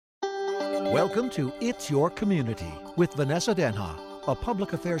Welcome to It's Your Community with Vanessa Denha, a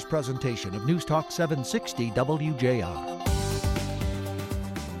public affairs presentation of News Talk 760 WJR.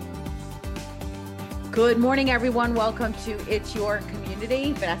 Good morning, everyone. Welcome to It's Your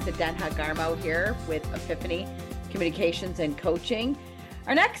Community. Vanessa Denha Garmo here with Epiphany Communications and Coaching.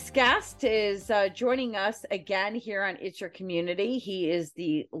 Our next guest is joining us again here on It's Your Community. He is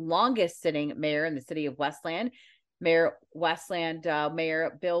the longest sitting mayor in the city of Westland. Mayor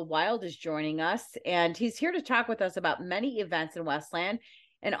Bill Wild is joining us, and he's here to talk with us about many events in Westland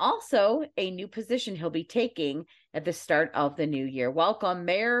and also a new position he'll be taking at the start of the new year. Welcome,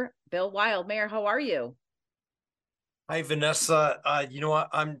 Mayor Bill Wild. Mayor, how are you? Hi, Vanessa. You know what?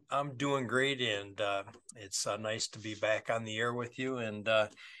 I'm doing great, and it's nice to be back on the air with you. And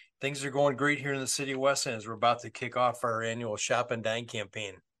things are going great here in the city of Westland as we're about to kick off our annual Shop and Dine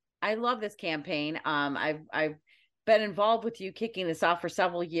campaign. I love this campaign. I've been involved with you kicking this off for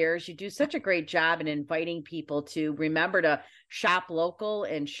several years. You do such a great job in inviting people to remember to shop local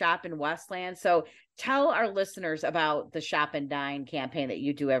and shop in Westland. So tell our listeners about the Shop and Dine campaign that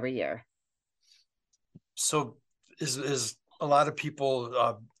you do every year. So as a lot of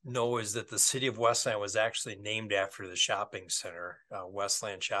people know, is that the city of Westland was actually named after the shopping center,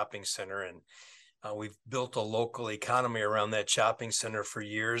 Westland Shopping Center. And we've built a local economy around that shopping center for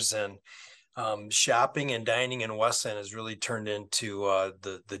years. And shopping and dining in Westland has really turned into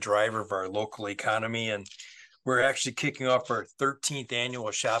the driver of our local economy. And we're actually kicking off our 13th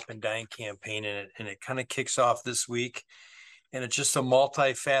annual Shop and Dine campaign, and it kind of kicks off this week. And it's just a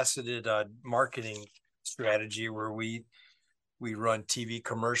multifaceted marketing strategy where we run TV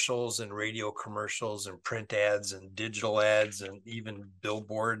commercials and radio commercials and print ads and digital ads and even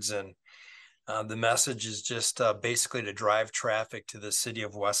billboards. And the message is just basically to drive traffic to the city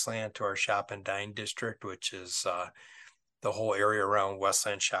of Westland, to our Shop and Dine district, which is the whole area around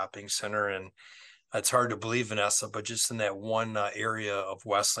Westland Shopping Center. And it's hard to believe, Vanessa, but just in that one area of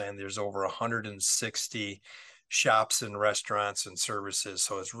Westland, there's over 160 shops and restaurants and services.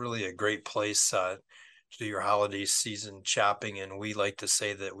 So it's really a great place to do your holiday season shopping. And we like to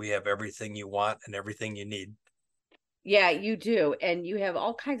say that we have everything you want and everything you need. Yeah, you do. And you have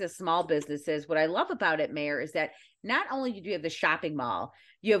all kinds of small businesses. What I love about it, Mayor, is that not only do you have the shopping mall,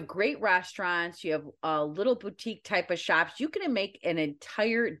 you have great restaurants, you have little boutique type of shops. You can make an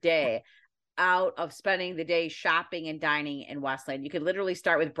entire day out of spending the day shopping and dining in Westland. You could literally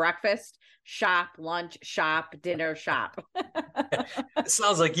start with breakfast, shop, lunch, shop, dinner, shop. It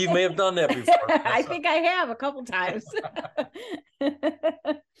sounds like you may have done that before. I think I have a couple times.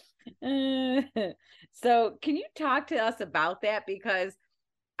 So can you talk to us about that? Because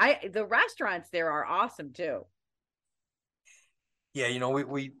the restaurants there are awesome too. Yeah, you know,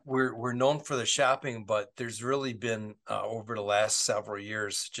 we're known for the shopping, but there's really been over the last several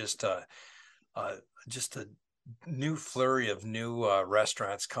years just a new flurry of new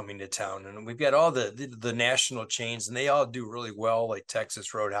restaurants coming to town, and we've got all the national chains, and they all do really well, like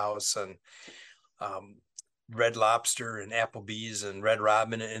Texas Roadhouse and Red Lobster and Applebee's and Red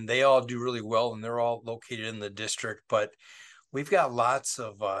Robin, and they all do really well, and they're all located in the district. But we've got lots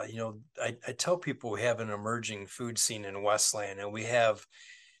of, I tell people we have an emerging food scene in Westland, and we have,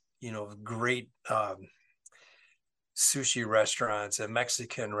 great sushi restaurants and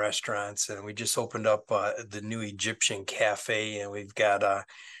Mexican restaurants. And we just opened up the new Egyptian cafe, and we've got a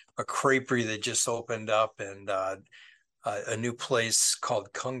creperie that just opened up, and a new place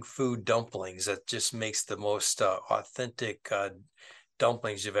called Kung Fu Dumplings that just makes the most authentic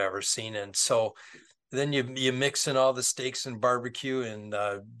dumplings you've ever seen. And so then you mix in all the steaks and barbecue and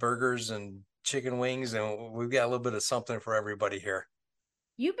burgers and chicken wings, and we've got a little bit of something for everybody here.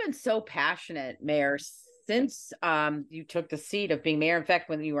 You've been so passionate, Mayor, since you took the seat of being mayor. In fact,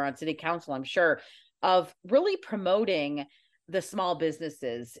 when you were on city council, I'm sure, of really promoting the small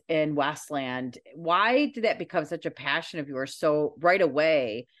businesses in Westland. Why did that become such a passion of yours so right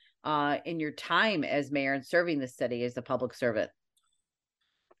away in your time as mayor and serving the city as a public servant?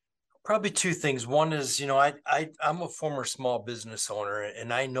 Probably two things. One is, I'm a former small business owner,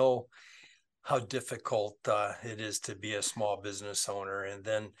 and I know how difficult it is to be a small business owner. And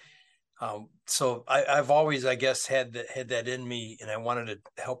then, so I've always, I guess, had that in me, and I wanted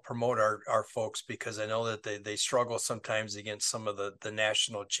to help promote our folks, because I know that they struggle sometimes against some of the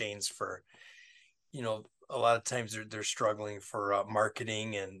national chains for, a lot of times they're struggling for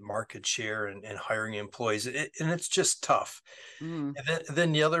marketing and market share and hiring employees, and it's just tough. And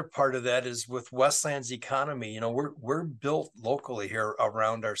then the other part of that is with Westland's economy. We're built locally here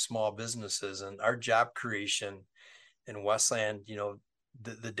around our small businesses, and our job creation in Westland,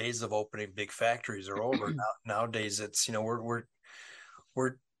 the days of opening big factories are over. Nowadays, it's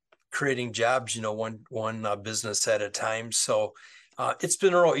we're creating jobs, one business at a time. So it's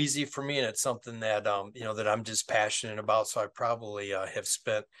been real easy for me, and it's something that that I'm just passionate about. So I probably have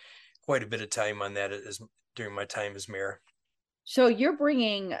spent quite a bit of time on that during my time as mayor. So you're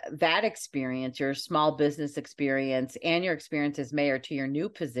bringing that experience, your small business experience, and your experience as mayor to your new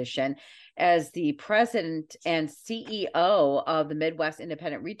position as the president and CEO of the Midwest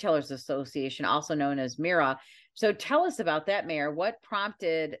Independent Retailers Association, also known as MIRA. So tell us about that, Mayor. What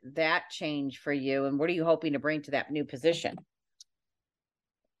prompted that change for you, and what are you hoping to bring to that new position?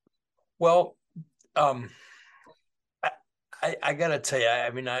 Well, I got to tell you,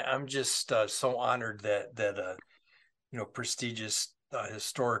 I'm just so honored that prestigious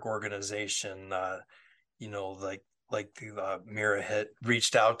historic organization, like the Mira had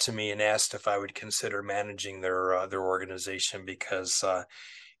reached out to me and asked if I would consider managing their organization, because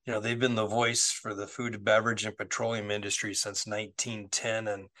they've been the voice for the food, beverage, and petroleum industry since 1910.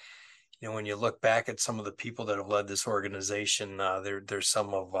 And when you look back at some of the people that have led this organization, there's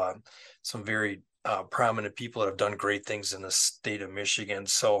some very prominent people that have done great things in the state of Michigan.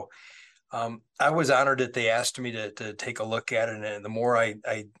 So I was honored that they asked me to take a look at it. And the more I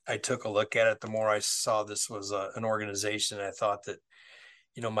took a look at it, the more I saw this was an organization. I thought that,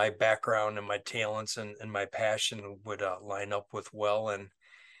 my background and my talents and my passion would line up with well. And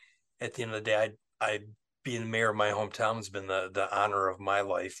at the end of the day, I being mayor of my hometown has been the honor of my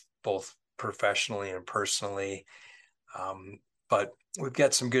life, both professionally and personally. But we've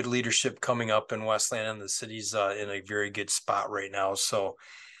got some good leadership coming up in Westland, and the city's in a very good spot right now. So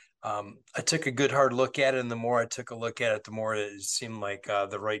I took a good hard look at it, and the more I took a look at it, the more it seemed like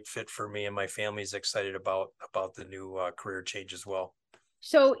the right fit for me, and my family's excited about the new career change as well.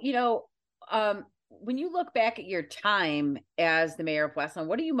 So, when you look back at your time as the mayor of Westland,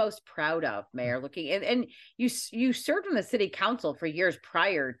 what are you most proud of, Mayor? And you served on the city council for years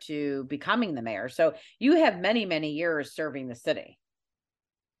prior to becoming the mayor, so you have many years serving the city.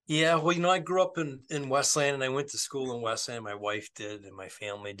 Yeah, well, I grew up in Westland, and I went to school in Westland. My wife did, and my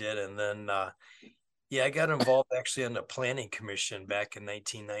family did, and then I got involved actually on the planning commission back in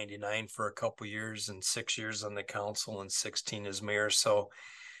 1999 for a couple years, and 6 years on the council, and 16 as mayor. So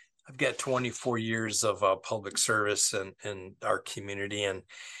I've got 24 years of public service in our community. And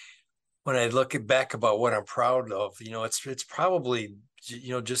when I look back about what I'm proud of, it's probably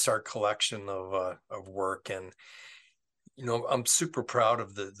just our collection of work. And I'm super proud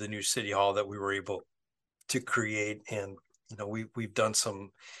of the new city hall that we were able to create. And we've done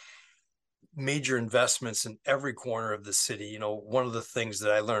some major investments in every corner of the city. One of the things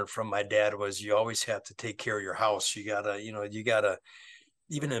that I learned from my dad was you always have to take care of your house. You gotta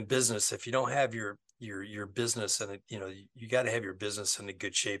even in business, if you don't have your business, and you got to have your business in a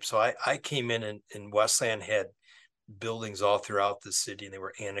good shape. So I came in Westland had buildings all throughout the city, and they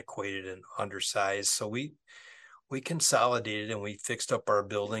were antiquated and undersized. So we consolidated and we fixed up our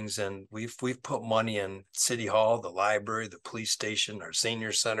buildings, and we've put money in City Hall, the library, the police station, our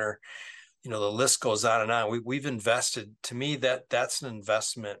senior center. The list goes on and on. We've invested. To me, that's an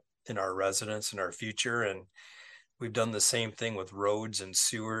investment in our residents and our future. And we've done the same thing with roads and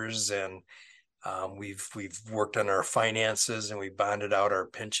sewers, and we've worked on our finances, and we bonded out our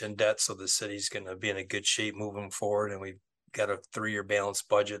pension debt, so the city's going to be in a good shape moving forward. And we've got a 3-year balanced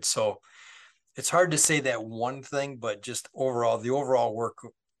budget. So it's hard to say that one thing, but just overall, the overall work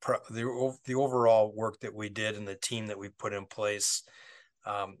that we did and the team that we put in place,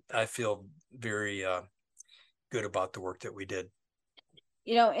 I feel very good about the work that we did.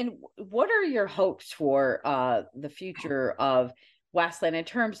 And what are your hopes for the future of Westland in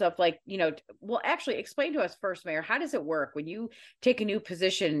terms of well, actually explain to us first, Mayor, how does it work when you take a new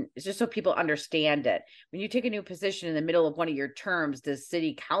position, just so people understand it? When you take a new position in the middle of one of your terms, does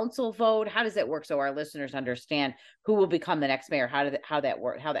city council vote? How does it work so our listeners understand who will become the next mayor? How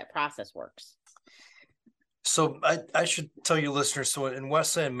that process works? So I should tell you listeners, so in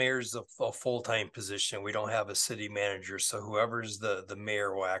Westland, mayor is a full-time position. We don't have a city manager. So whoever's the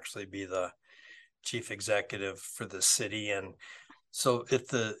mayor will actually be the chief executive for the city. And so if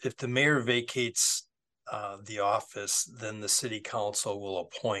the mayor vacates the office, then the city council will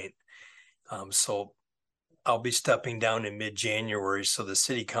appoint. So I'll be stepping down in mid-January. So the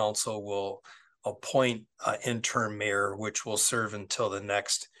city council will appoint an interim mayor, which will serve until the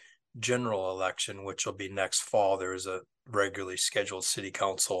next general election, which will be next fall. There is a regularly scheduled city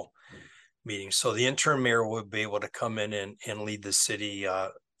council meeting. So the interim mayor will be able to come in and lead the city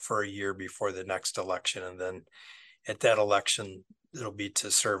for a year before the next election. And then at that election, it'll be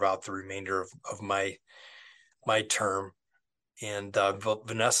to serve out the remainder of my term. And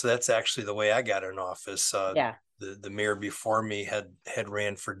Vanessa, that's actually the way I got in office. the mayor before me had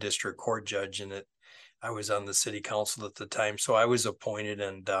ran for district court judge, and I was on the city council at the time, so I was appointed,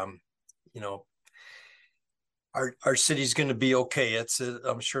 and our city's going to be okay.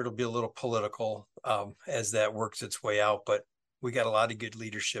 I'm sure it'll be a little political as that works its way out, but we got a lot of good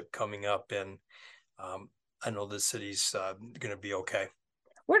leadership coming up, and I know the city's going to be okay.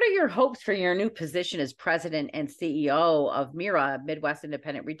 What are your hopes for your new position as president and CEO of MIRA, Midwest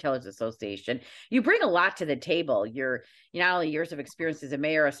Independent Retailers Association? You bring a lot to the table. You're not only years of experience as a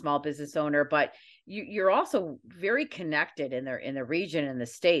mayor, a small business owner, but you're also very connected in the region and the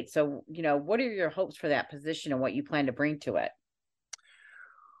state. So, what are your hopes for that position and what you plan to bring to it?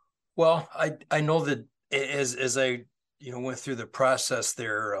 Well, I know that as I went through the process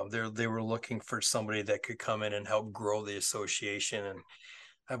there, they were looking for somebody that could come in and help grow the association, and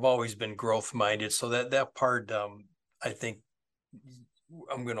I've always been growth minded, so that part, I think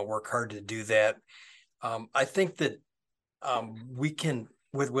I'm going to work hard to do that. I think that we can,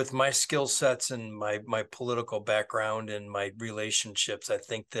 with my skill sets and my political background and my relationships, I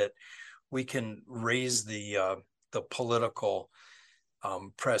think that we can raise the political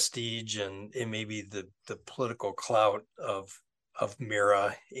prestige and maybe the political clout of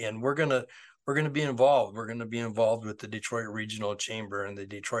MIRA, and we're going to be involved. We're going to be involved with the Detroit Regional Chamber and the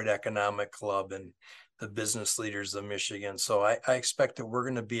Detroit Economic Club and the business leaders of Michigan. So I expect that we're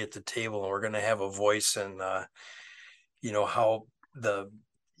going to be at the table, and we're going to have a voice in, how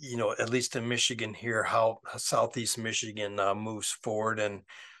at least in Michigan here, how Southeast Michigan moves forward. And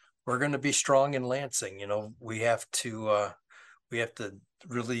we're going to be strong in Lansing. We have to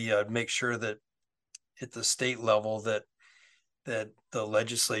really make sure that at the state level that the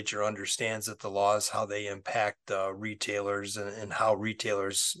legislature understands that the laws, how they impact retailers and how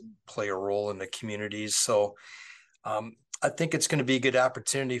retailers play a role in the communities. So I think it's going to be a good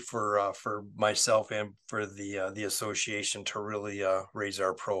opportunity for myself and for the association to really raise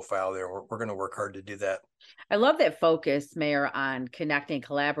our profile there. We're going to work hard to do that. I love that focus, Mayor, on connecting,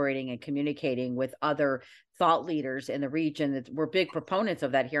 collaborating, and communicating with other thought leaders in the region. We're big proponents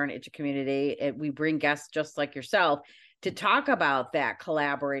of that here in It's Your Community. We bring guests just like yourself to talk about that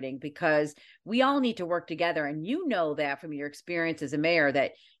collaborating, because we all need to work together. And you know that from your experience as a mayor,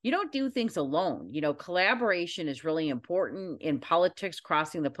 that you don't do things alone. Collaboration is really important in politics.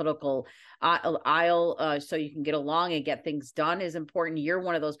 Crossing the political aisle so you can get along and get things done is important. You're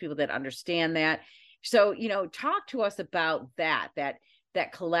one of those people that understand that. So, talk to us about that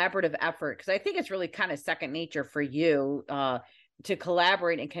collaborative effort, because I think it's really kind of second nature for you to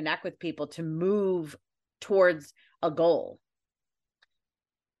collaborate and connect with people to move towards a goal.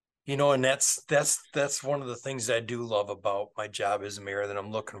 And that's one of the things I do love about my job as mayor that I'm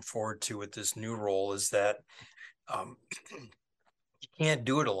looking forward to with this new role, is that you can't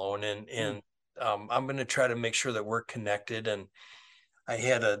do it alone. And I'm going to try to make sure that we're connected. And I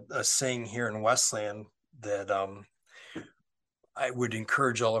had a saying here in Westland that I would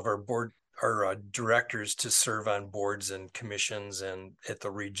encourage all of our directors to serve on boards and commissions and at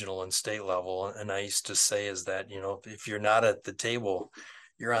the regional and state level. And I used to say is that, if you're not at the table,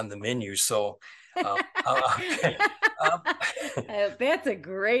 you're on the menu. So that's a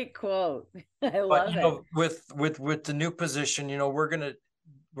great quote. I love it. With the new position, we're going to,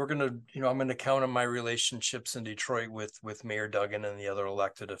 I'm going to count on my relationships in Detroit with Mayor Duggan and the other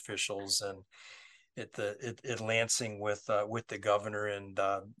elected officials, and at Lansing with the governor and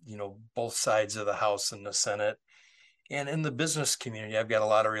both sides of the House and the Senate, and in the business community. I've got a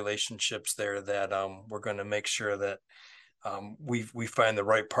lot of relationships there that we're going to make sure that we find the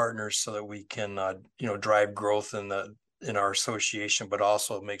right partners so that we can drive growth in our association, but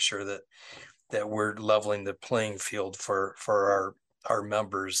also make sure that we're leveling the playing field for our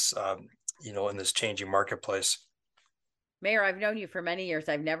members in this changing marketplace. Mayor, I've known you for many years.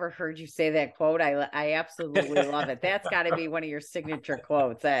 I've never heard you say that quote. I absolutely love it. That's got to be one of your signature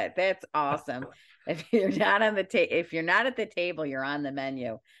quotes. That's awesome. If you're not at the table, you're on the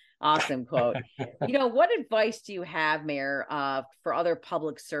menu. Awesome quote. What advice do you have, Mayor, for other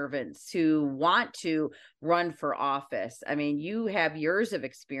public servants who want to run for office? I mean, you have years of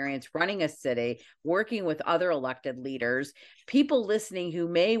experience running a city, working with other elected leaders, people listening who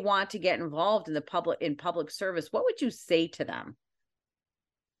may want to get involved in public service. What would you say to them?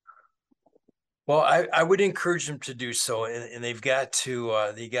 Well, I would encourage them to do so, and they've got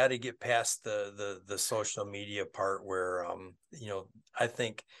to get past the social media part where I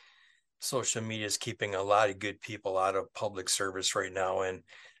think social media is keeping a lot of good people out of public service right now, and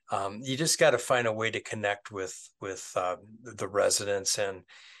you just got to find a way to connect with the residents. And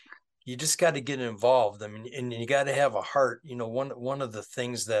you just got to get involved. I mean, and you got to have a heart. One of the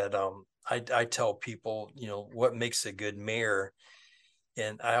things that I tell people, what makes a good mayor,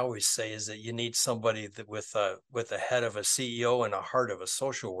 and I always say, is that you need somebody that with a head of a CEO and a heart of a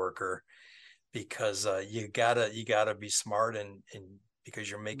social worker, because you gotta be smart, and because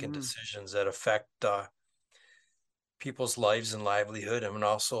you're making decisions that affect people's lives and livelihood, and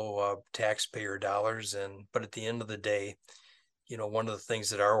also taxpayer dollars. But at the end of the day, one of the things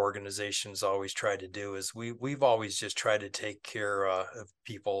that our organization's always tried to do is we've always just tried to take care of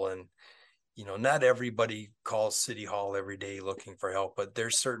people. And not everybody calls City Hall every day looking for help, but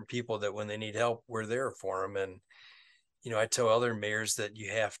there's certain people that when they need help, we're there for them. And I tell other mayors that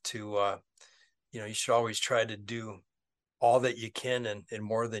you have to you should always try to do all that you can, and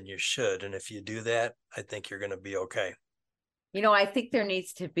more than you should. And if you do that, I think you're going to be okay. I think there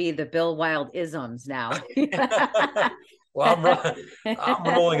needs to be the Bill Wild isms now. Well,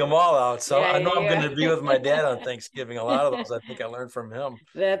 I'm rolling them all out. So I know I'm going to be with my dad on Thanksgiving. A lot of those I think I learned from him.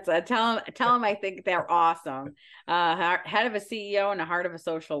 That's tell him I think they're awesome. Head of a CEO and a heart of a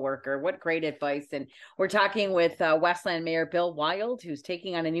social worker. What great advice. And we're talking with Westland Mayor Bill Wild, who's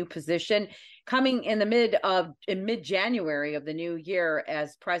taking on a new position coming in mid-January of the new year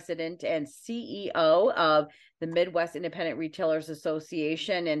as president and CEO of the Midwest Independent Retailers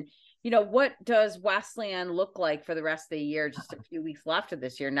Association. And what does Westland look like for the rest of the year? Just a few weeks left of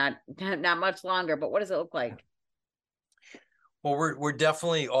this year, not much longer, but what does it look like? Well, we're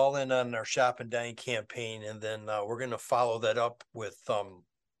definitely all in on our Shop and Dine campaign, and then we're going to follow that up with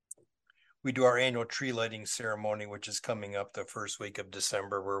we do our annual tree lighting ceremony, which is coming up the first week of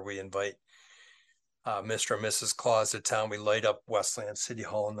December, where we invite Mr. and Mrs. Claus to town. We light up Westland City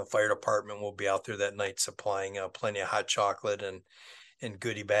Hall, and the fire department will be out there that night supplying plenty of hot chocolate and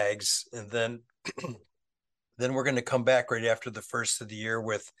goodie bags. And then we're going to come back right after the first of the year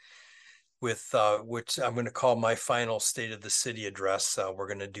with which I'm going to call my final State of the City address. We're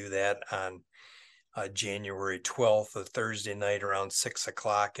going to do that on January 12th, a Thursday night around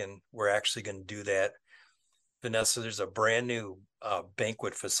 6:00. And we're actually going to do that, Vanessa, there's a brand new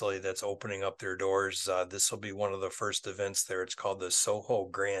banquet facility that's opening up their doors. This will be one of the first events there. It's called the Soho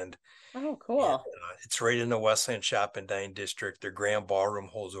Grand. Oh, cool. And, it's right in the Westland Shop and Dine District. Their grand ballroom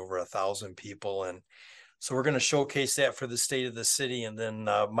holds over 1,000 people. And so we're going to showcase that for the state of the city. And then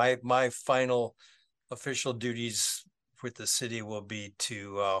my final official duties with the city will be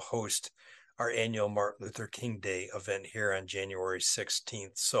to host our annual Martin Luther King Day event here on January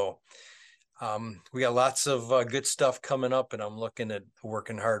 16th. So we got lots of good stuff coming up, and I'm looking at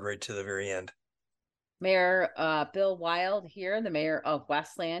working hard right to the very end. Mayor Bill Wild here, the mayor of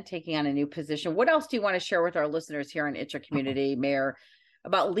Westland, taking on a new position. What else do you want to share with our listeners here on It's Your Community, Mayor,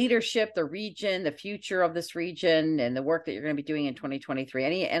 about leadership, the region, the future of this region, and the work that you're going to be doing in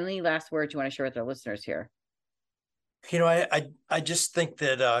 2023? Any last words you want to share with our listeners here? I just think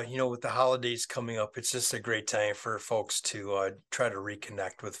that, with the holidays coming up, it's just a great time for folks to try to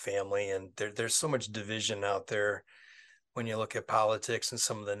reconnect with family. And there's so much division out there when you look at politics and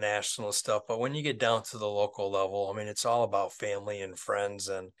some of the national stuff. But when you get down to the local level, I mean, it's all about family and friends,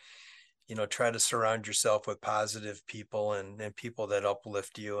 and, try to surround yourself with positive people and people that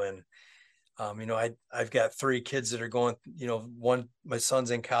uplift you. And, I've got 3 kids that are going, my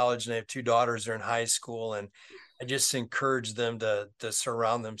son's in college, and I have 2 daughters that are in high school. And I just encourage them to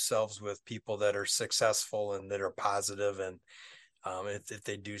surround themselves with people that are successful and that are positive. And if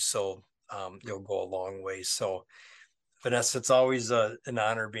they do so, you'll go a long way. So, Vanessa, it's always an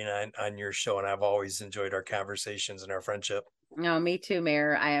honor being on your show, and I've always enjoyed our conversations and our friendship. No, me too,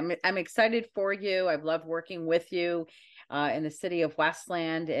 Mayor. I'm excited for you. I've loved working with you in the city of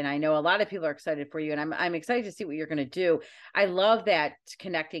Westland, and I know a lot of people are excited for you, and I'm excited to see what you're going to do. I love that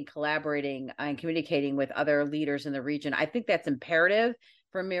connecting, collaborating, and communicating with other leaders in the region. I think that's imperative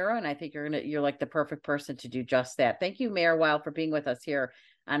for Mira, and I think you're like the perfect person to do just that. Thank you, Mayor Wild, for being with us here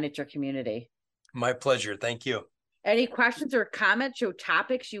on It's Your Community. My pleasure. Thank you. Any questions or comments or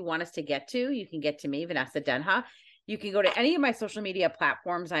topics you want us to get to, you can get to me, Vanessa Denha. You can go to any of my social media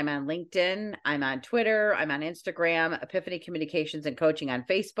platforms. I'm on LinkedIn, I'm on Twitter, I'm on Instagram, Epiphany Communications and Coaching on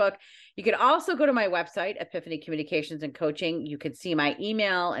Facebook. You can also go to my website, Epiphany Communications and Coaching. You can see my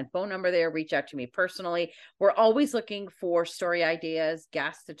email and phone number there. Reach out to me personally. We're always looking for story ideas,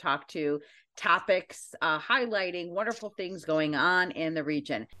 guests to talk to, topics, highlighting wonderful things going on in the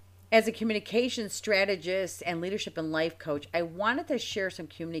region. As a communication strategist and leadership and life coach, I wanted to share some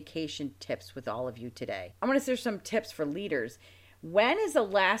communication tips with all of you today. I want to share some tips for leaders. When is the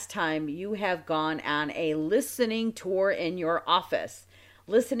last time you have gone on a listening tour in your office?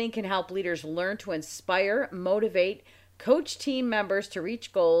 Listening can help leaders learn to inspire, motivate, Coach team members to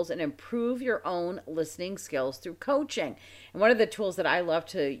reach goals and improve your own listening skills through coaching. And one of the tools that I love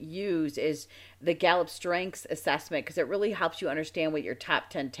to use is the Gallup Strengths Assessment, because it really helps you understand what your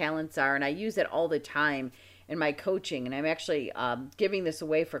top 10 talents are. And I use it all the time in my coaching. And I'm actually giving this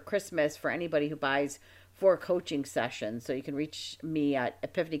away for Christmas for anybody who buys 4 coaching sessions. So you can reach me at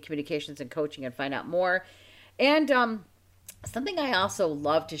Epiphany Communications and Coaching and find out more. And something I also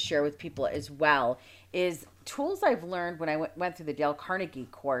love to share with people as well is tools I've learned when I went through the Dale Carnegie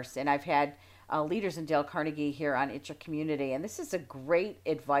course. And I've had leaders in Dale Carnegie here on It's Your Community. And this is a great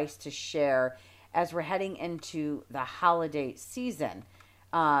advice to share as we're heading into the holiday season,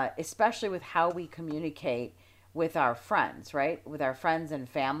 especially with how we communicate with our friends, right? With our friends and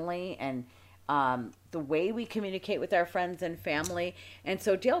family, and the way we communicate with our friends and family. And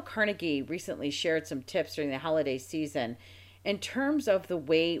so Dale Carnegie recently shared some tips during the holiday season in terms of the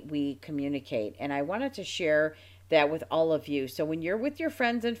way we communicate. And I wanted to share that with all of you. So when you're with your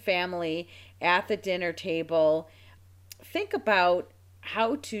friends and family at the dinner table, think about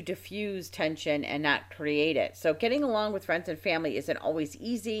how to diffuse tension and not create it. So getting along with friends and family isn't always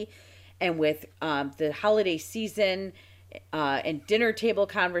easy. And with the holiday season and dinner table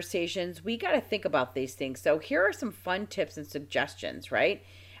conversations, we got to think about these things. So here are some fun tips and suggestions, right?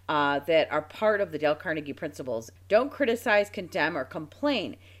 That are part of the Dale Carnegie principles. Don't criticize, condemn, or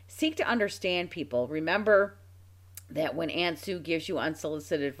complain. Seek to understand people. Remember that when Aunt Sue gives you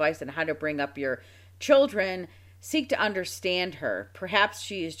unsolicited advice on how to bring up your children, seek to understand her. Perhaps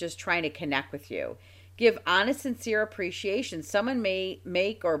she is just trying to connect with you. Give honest, sincere appreciation. Someone may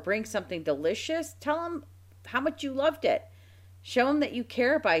make or bring something delicious. Tell them how much you loved it. Show them that you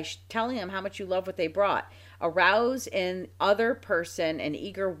care by telling them how much you love what they brought. Arouse in other person an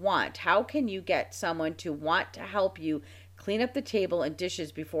eager want. How can you get someone to want to help you clean up the table and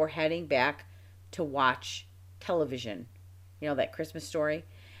dishes before heading back to watch television? You know, that Christmas Story.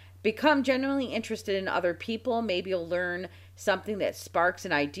 Become genuinely interested in other people. Maybe you'll learn something that sparks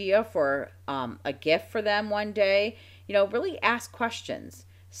an idea for a gift for them one day. You know, really ask questions.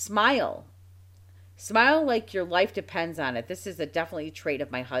 Smile. Smile like your life depends on it. This is definitely a trait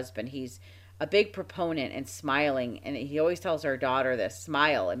of my husband. He's a big proponent in smiling, and he always tells our daughter this: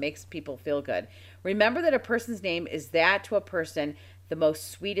 smile. It makes people feel good. Remember that a person's name is that to a person the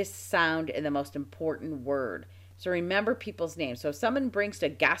most sweetest sound and the most important word. So remember people's names. So if someone brings a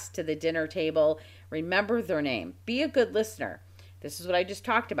guest to the dinner table, remember their name. Be a good listener. This is what I just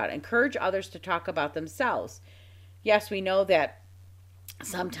talked about. Encourage others to talk about themselves. Yes, we know that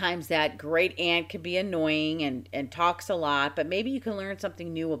sometimes that great aunt can be annoying and talks a lot, but maybe you can learn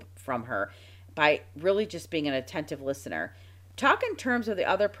something new from her by really just being an attentive listener. Talk in terms of the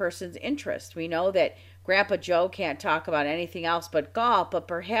other person's interest. We know that Grandpa Joe can't talk about anything else but golf, but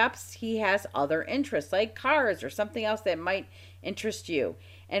perhaps he has other interests like cars or something else that might interest you.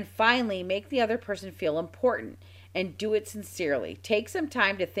 And finally, make the other person feel important and do it sincerely. Take some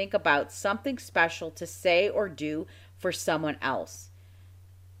time to think about something special to say or do for someone else.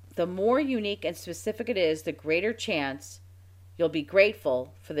 The more unique and specific it is, the greater chance you'll be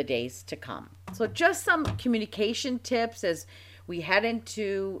grateful for the days to come. So just some communication tips as we head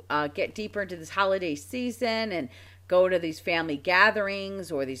into get deeper into this holiday season and go to these family gatherings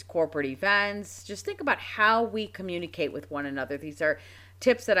or these corporate events. Just think about how we communicate with one another. These are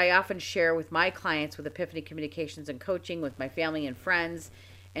tips that I often share with my clients with Epiphany Communications and Coaching, with my family and friends.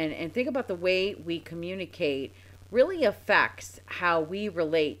 And think about the way we communicate really affects how we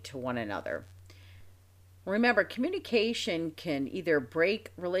relate to one another. Remember, communication can either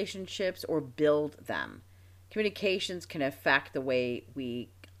break relationships or build them. Communications can affect the way we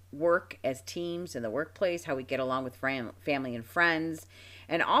work as teams in the workplace, how we get along with family and friends.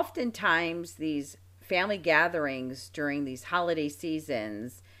 And oftentimes these family gatherings during these holiday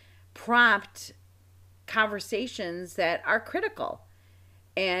seasons prompt conversations that are critical.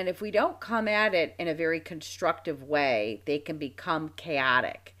 And if we don't come at it in a very constructive way, they can become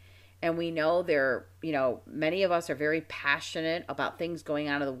chaotic. And we know many of us are very passionate about things going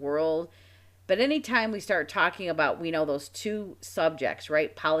on in the world. But anytime we start talking about, those two subjects,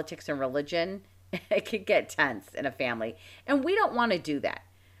 right? Politics and religion, it can get tense in a family. And we don't want to do that.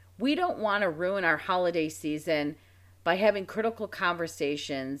 We don't want to ruin our holiday season by having critical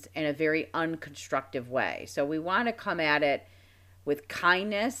conversations in a very unconstructive way. So we want to come at it with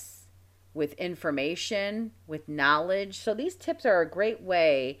kindness, with information, with knowledge. So these tips are a great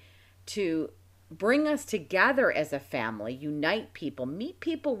way to bring us together as a family, unite people, meet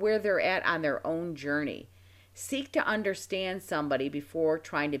people where they're at on their own journey. Seek to understand somebody before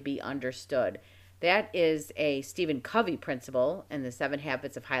trying to be understood. That is a Stephen Covey principle in the 7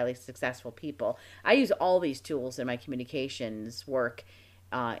 Habits of Highly Successful People. I use all these tools in my communications work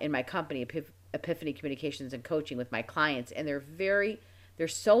in my company, Epiphany Communications and Coaching, with my clients, and they're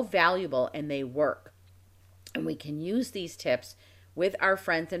so valuable and they work. And we can use these tips with our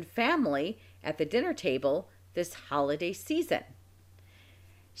friends and family at the dinner table this holiday season.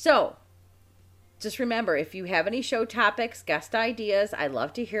 So just remember, if you have any show topics, guest ideas, I'd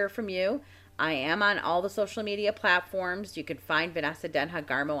love to hear from you. I am on all the social media platforms. You can find Vanessa Denha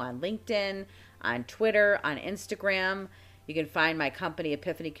Garmo on LinkedIn, on Twitter, on Instagram. You can find my company,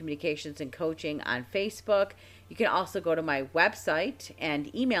 Epiphany Communications and Coaching, on Facebook. You can also go to my website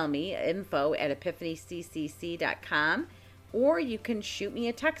and email me, info@epiphanyccc.com, or you can shoot me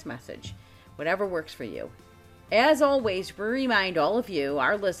a text message, whatever works for you. As always, we remind all of you,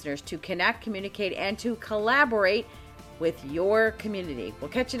 our listeners, to connect, communicate, and to collaborate with your community. We'll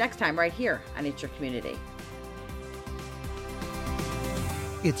catch you next time right here on It's Your Community.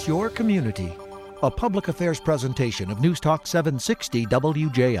 It's Your Community, a public affairs presentation of News Talk 760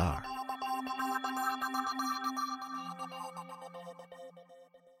 WJR.